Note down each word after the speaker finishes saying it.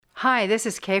Hi, this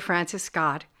is Kay Francis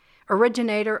Scott,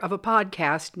 originator of a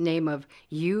podcast named of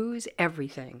Use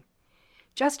Everything.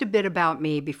 Just a bit about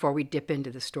me before we dip into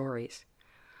the stories.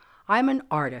 I'm an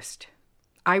artist.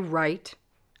 I write,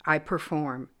 I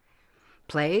perform.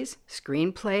 Plays,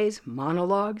 screenplays,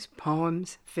 monologues,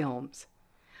 poems, films.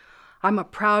 I'm a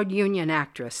proud union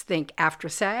actress, think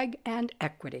AFTRA-SAG and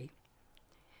Equity.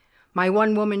 My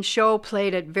one-woman show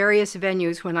played at various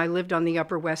venues when I lived on the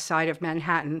Upper West Side of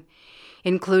Manhattan,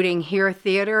 including Here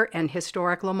Theater and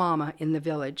Historic La Mama in the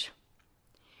Village.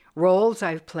 Roles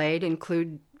I've played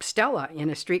include Stella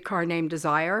in A Streetcar Named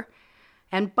Desire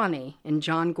and Bunny in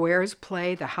John Guare's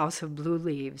play The House of Blue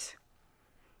Leaves.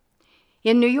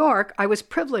 In New York, I was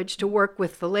privileged to work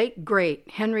with the late, great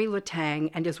Henry Latang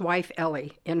and his wife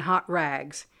Ellie in Hot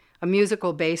Rags, a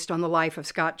musical based on the life of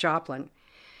Scott Joplin,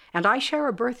 and I share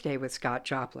a birthday with Scott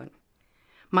Joplin.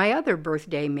 My other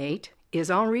birthday mate is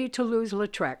Henri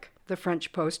Toulouse-Lautrec, the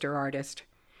French poster artist.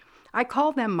 I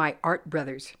call them my art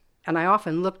brothers, and I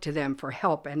often look to them for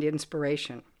help and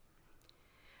inspiration.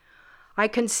 I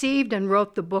conceived and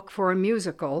wrote the book for a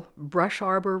musical, Brush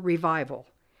Arbor Revival,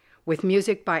 with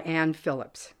music by Ann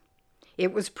Phillips.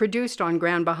 It was produced on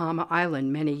Grand Bahama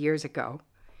Island many years ago.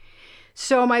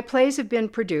 So my plays have been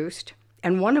produced,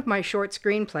 and one of my short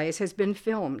screenplays has been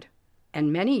filmed.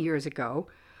 And many years ago,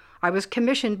 I was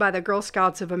commissioned by the Girl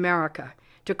Scouts of America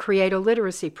to create a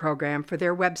literacy program for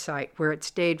their website where it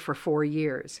stayed for 4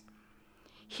 years.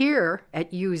 Here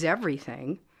at Use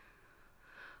Everything,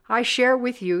 I share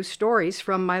with you stories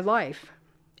from my life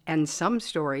and some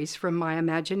stories from my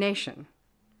imagination,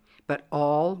 but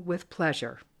all with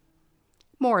pleasure.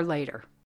 More later.